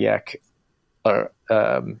 cardiac or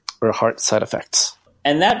heart side effects.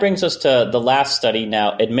 And that brings us to the last study.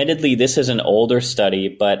 Now, admittedly, this is an older study,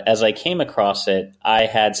 but as I came across it, I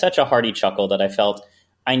had such a hearty chuckle that I felt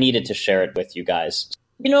I needed to share it with you guys.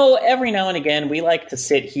 Every now and again, we like to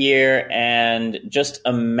sit here and just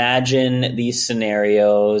imagine these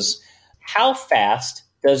scenarios. How fast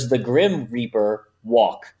does the Grim Reaper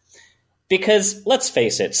walk? Because let's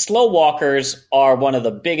face it, slow walkers are one of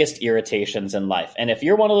the biggest irritations in life. And if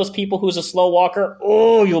you're one of those people who's a slow walker,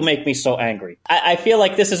 you'll make me so angry. I feel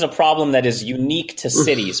like this is a problem that is unique to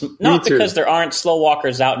cities. Not because there aren't slow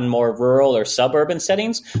walkers out in more rural or suburban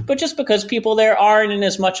settings, but just because people there aren't in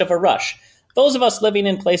as much of a rush. Those of us living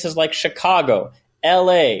in places like Chicago,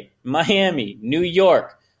 LA, Miami, New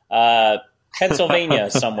York, Pennsylvania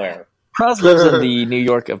somewhere. Praz lives in the New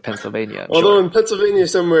York of Pennsylvania. Although in Pennsylvania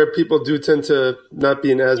somewhere, people do tend to not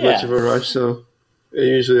be in as much of a rush, so they're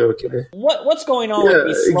usually okay. What's going on with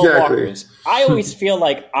these slow walkers? I always feel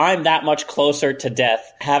like I'm that much closer to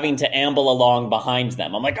death having to amble along behind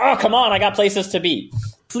them. I'm like, oh, come on, I got places to be.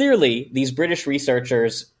 Clearly, these British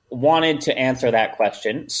researchers wanted to answer that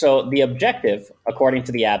question. So the objective, according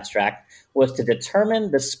to the abstract, was to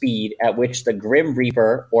determine the speed at which the Grim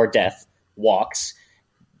Reaper, or Death, walks,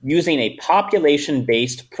 using a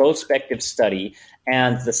population-based prospective study,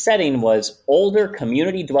 and the setting was older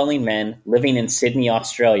community-dwelling men living in Sydney,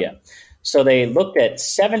 Australia. So they looked at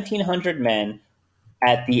 1,700 men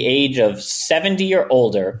at the age of 70 or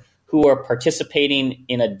older who were participating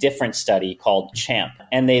in a different study called CHAMP.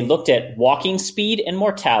 And they looked at walking speed and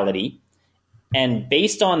mortality, and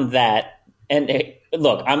based on that, and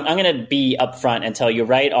look, I'm going to be upfront and tell you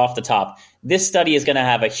right off the top, this study is going to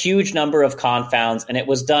have a huge number of confounds, and it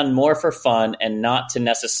was done more for fun and not to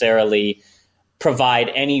necessarily provide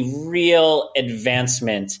any real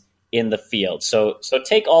advancement in the field. So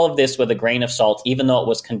take all of this with a grain of salt, even though it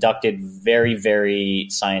was conducted very, very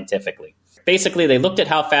scientifically. Basically, they looked at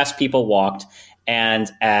how fast people walked and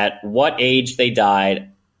at what age they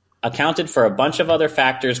died, accounted for a bunch of other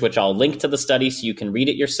factors, which I'll link to the study so you can read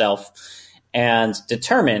it yourself, and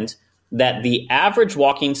determined that the average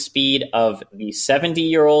walking speed of the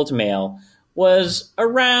 70-year-old male was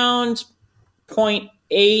around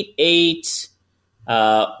 0.88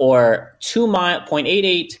 or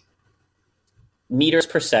 0.88 meters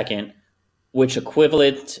per second, which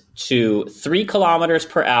equivalent to 3 kilometers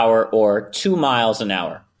per hour or 2 miles an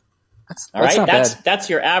hour. That's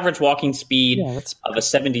your average walking speed of a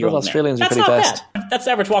 70-year-old man. Australians are pretty not fast. Bad. That's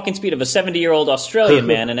the average walking speed of a 70-year-old Australian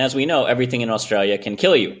man, and as we know, everything in Australia can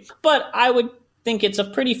kill you. But I would think it's a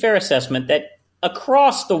pretty fair assessment that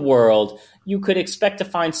across the world, you could expect to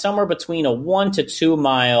find somewhere between a 1 to 2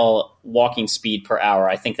 mile walking speed per hour.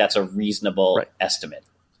 I think that's a reasonable estimate.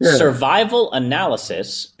 Yeah. Survival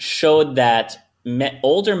analysis showed that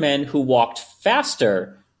older men who walked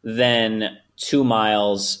faster than 2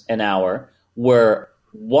 miles an hour were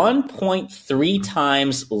 1.3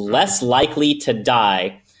 times less likely to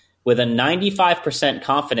die with a 95%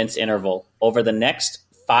 confidence interval over the next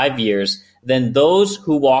 5 years than those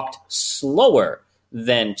who walked slower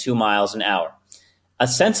than 2 miles an hour. A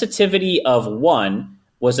sensitivity of 1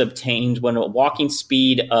 was obtained when a walking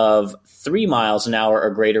speed of 3 miles an hour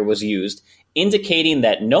or greater was used, indicating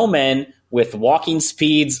that no men with walking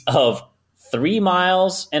speeds of 3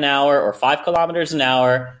 miles an hour or 5 kilometers an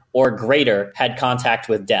hour or greater had contact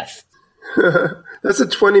with death. That's a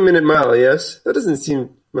 20-minute mile, yes? That doesn't seem,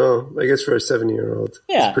 well, I guess for a 70-year-old.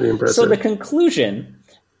 Yeah. It's pretty impressive. So the conclusion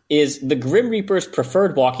is the Grim Reaper's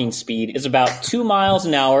preferred walking speed is about 2 miles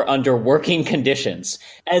an hour under working conditions.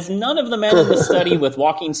 As none of the men in the study with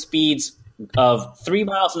walking speeds of 3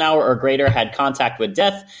 miles an hour or greater had contact with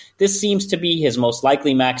death, this seems to be his most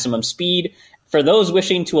likely maximum speed. For those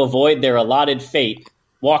wishing to avoid their allotted fate,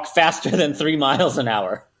 walk faster than 3 miles an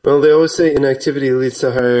hour. Well, they always say inactivity leads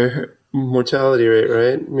to higher mortality rate,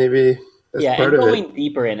 right? Maybe that's part and of going it.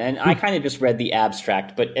 deeper in, and I kind of just read the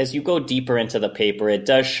abstract, but as you go deeper into the paper, it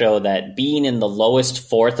does show that being in the lowest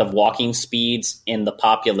fourth of walking speeds in the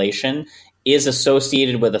population is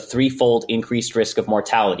associated with a 3-fold increased risk of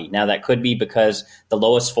mortality. Now, that could be because the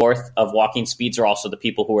lowest fourth of walking speeds are also the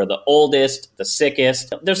people who are the oldest, the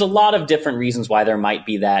sickest. There's a lot of different reasons why there might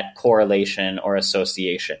be that correlation or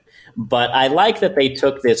association. But I like that they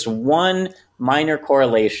took this one minor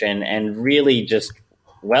correlation and really just,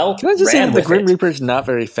 can I just say that the Grim Reaper's not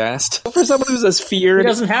very fast? For someone who's as feared, he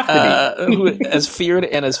doesn't have to be. As feared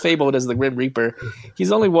and as fabled as the Grim Reaper,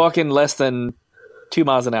 he's only walking less than 2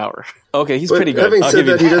 miles an hour. Okay, he's pretty good. Having said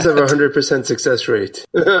that, he does have a 100% success rate.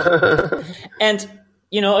 And,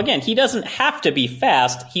 again, he doesn't have to be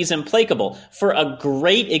fast. He's implacable. For a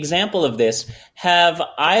great example of this, have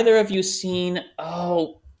either of you seen,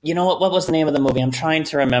 what was the name of the movie? I'm trying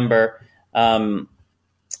to remember.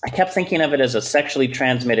 I kept thinking of it as a sexually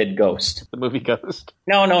transmitted ghost. The movie Ghost?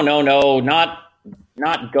 No,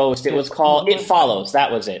 not Ghost. It was called It Follows.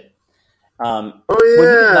 That was it. Oh,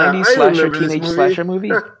 yeah. Was it a 90s teenage slasher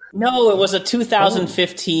movie? No, it was a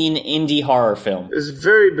 2015 indie horror film. It was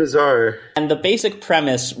very bizarre. And the basic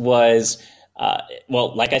premise was,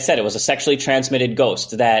 like I said, it was a sexually transmitted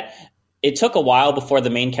ghost that it took a while before the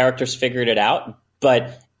main characters figured it out.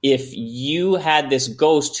 But if you had this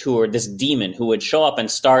ghost or this demon who would show up and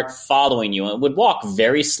start following you and would walk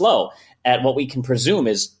very slow at what we can presume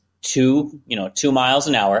is 2 miles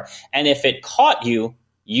an hour. And if it caught you,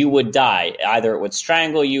 you would die. Either it would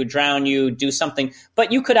strangle you, drown you, do something,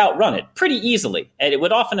 but you could outrun it pretty easily. And it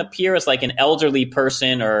would often appear as like an elderly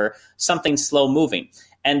person or something slow moving.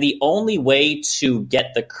 And the only way to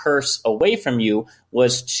get the curse away from you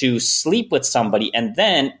was to sleep with somebody, and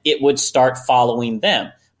then it would start following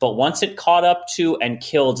them. But once it caught up to and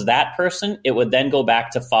killed that person, it would then go back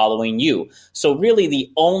to following you. So really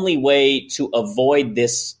the only way to avoid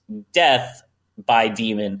this death by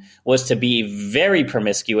demon was to be very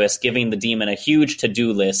promiscuous, giving the demon a huge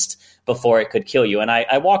to-do list before it could kill you. And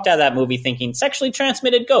I walked out of that movie thinking, sexually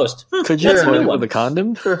transmitted ghost. Could you avoid it with a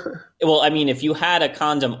condom? Well, I mean, if you had a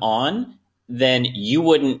condom on, then you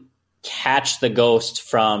wouldn't catch the ghost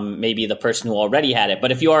from maybe the person who already had it.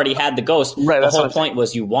 But if you already had the ghost, the whole point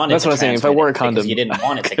was you wanted to transmit it. That's what I'm saying. If I wore a condom, you didn't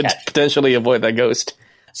want it to catch. Potentially avoid that ghost.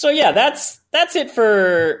 So yeah, that's it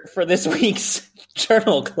for this week's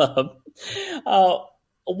Journal Club.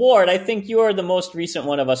 Ward, I think you are the most recent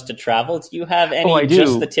one of us to travel. Do you have any I do.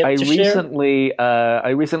 Just the tip to share? I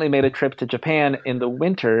recently made a trip to Japan in the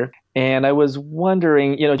winter, and I was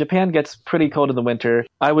wondering, Japan gets pretty cold in the winter.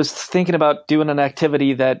 I was thinking about doing an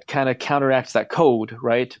activity that kind of counteracts that cold,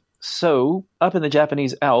 right? So up in the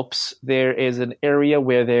Japanese Alps, there is an area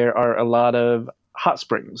where there are a lot of hot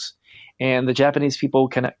springs. And the Japanese people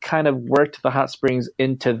can kind of work the hot springs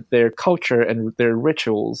into their culture and their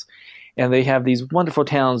rituals. And they have these wonderful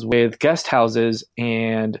towns with guest houses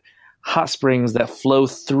and hot springs that flow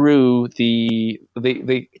through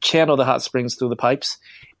they channel the hot springs through the pipes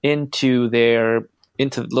into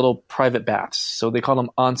little private baths. So they call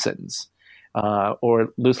them onsens, or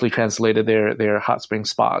loosely translated, they're hot spring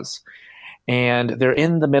spas. And they're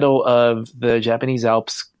in the middle of the Japanese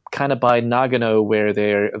Alps, kind of by Nagano, where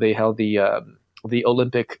they held the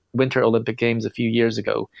Winter Olympic Games a few years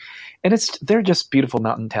ago. And they're just beautiful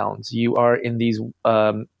mountain towns. You are in these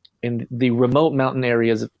in the remote mountain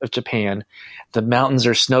areas of Japan. The mountains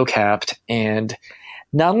are snow-capped, and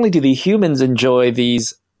not only do the humans enjoy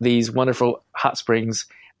these wonderful hot springs,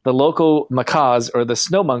 the local macaws, or the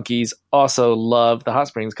snow monkeys, also love the hot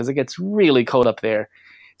springs because it gets really cold up there.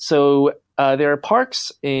 So there are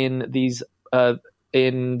parks in these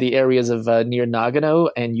in the areas of near Nagano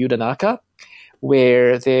and Yudanaka,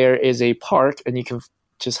 where there is a park, and you can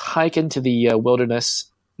just hike into the wilderness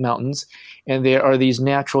mountains, and there are these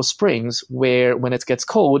natural springs where, when it gets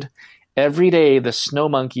cold, every day the snow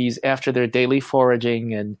monkeys, after their daily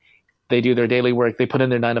foraging and they do their daily work, they put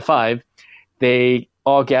in their 9 to 5, they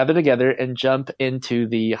all gather together and jump into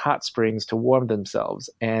the hot springs to warm themselves.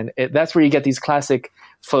 And that's where you get these classic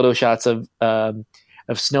photo shots of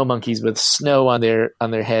snow monkeys with snow on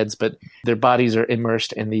their heads, but their bodies are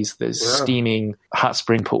immersed in these steaming hot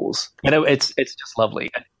spring pools. It's just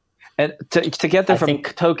lovely. And to get there from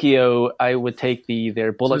Tokyo, I would take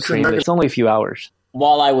their bullet train. It's only a few hours.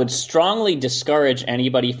 while I would strongly discourage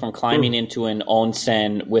anybody from climbing into an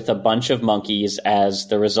onsen with a bunch of monkeys, as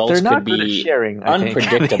the results could be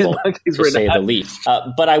unpredictable, to say the least.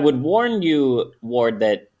 But I would warn you, Ward,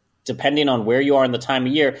 that depending on where you are in the time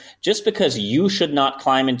of year, just because you should not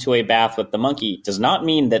climb into a bath with the monkey does not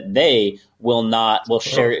mean that they will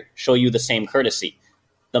show you the same courtesy.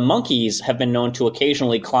 The monkeys have been known to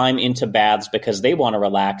occasionally climb into baths because they want to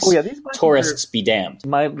relax. Oh, yeah, these tourists be damned.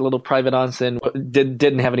 My little private onsen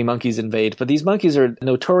didn't have any monkeys invade, but these monkeys are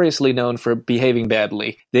notoriously known for behaving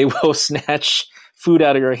badly. They will snatch food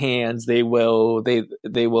out of your hands. They will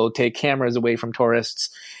take cameras away from tourists.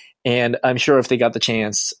 And I'm sure if they got the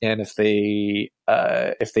chance, and if they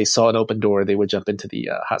saw an open door, they would jump into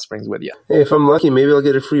the hot springs with you. Hey, if I'm lucky, maybe I'll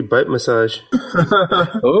get a free bite massage.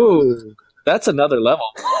 Oh. That's another level.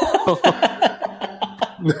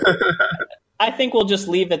 I think we'll just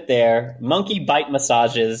leave it there. Monkey bite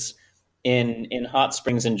massages in hot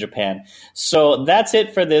springs in Japan. So that's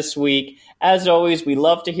it for this week. As always, we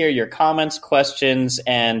love to hear your comments, questions,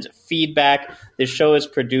 and feedback. This show is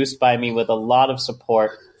produced by me with a lot of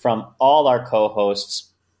support from all our co-hosts.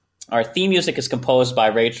 Our theme music is composed by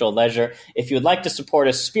Rachel Leisure. If you would like to support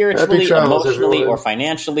us spiritually, emotionally, or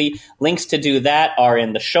financially, links to do that are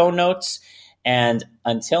in the show notes. And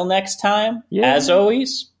until next time, as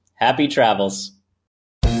always, happy travels.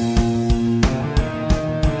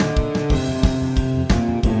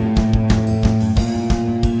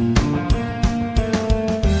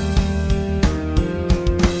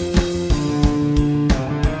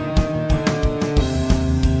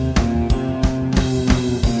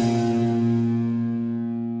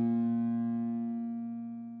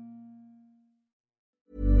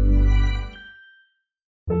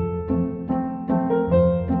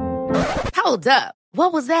 Hold up.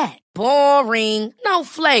 What was that? Boring. No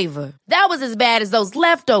flavor. That was as bad as those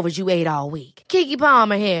leftovers you ate all week. Keke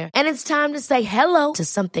Palmer here. And it's time to say hello to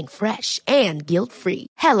something fresh and guilt-free.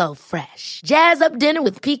 HelloFresh. Jazz up dinner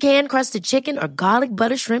with pecan-crusted chicken or garlic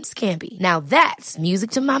butter shrimp scampi. Now that's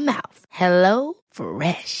music to my mouth.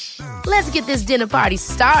 HelloFresh. Let's get this dinner party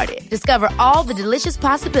started. Discover all the delicious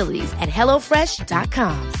possibilities at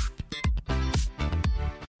HelloFresh.com.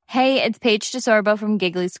 Hey, it's Paige DeSorbo from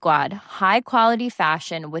Giggly Squad. High quality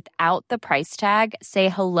fashion without the price tag. Say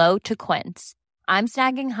hello to Quince. I'm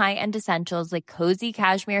snagging high-end essentials like cozy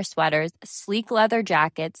cashmere sweaters, sleek leather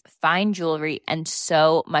jackets, fine jewelry, and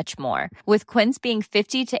so much more. With Quince being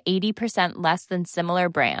 50 to 80% less than similar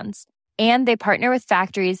brands. And they partner with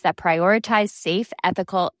factories that prioritize safe,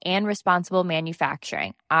 ethical, and responsible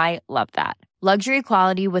manufacturing. I love that. Luxury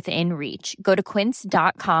quality within reach. Go to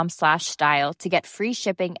quince.com/style to get free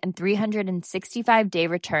shipping and 365-day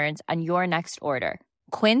returns on your next order.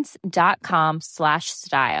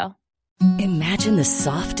 Quince.com/style. Imagine the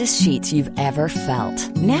softest sheets you've ever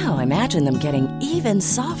felt. Now imagine them getting even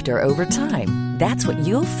softer over time. That's what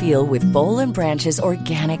you'll feel with Boll & Branch's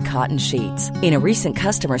organic cotton sheets. In a recent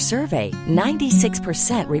customer survey,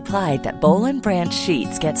 96% replied that Boll & Branch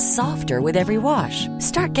sheets get softer with every wash.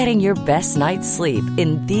 Start getting your best night's sleep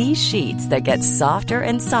in these sheets that get softer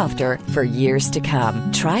and softer for years to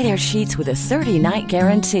come. Try their sheets with a 30-night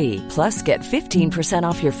guarantee. Plus, get 15%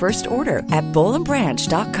 off your first order at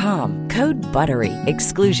bollandbranch.com. Code BUTTERY.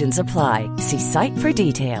 Exclusions apply. See site for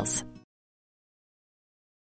details.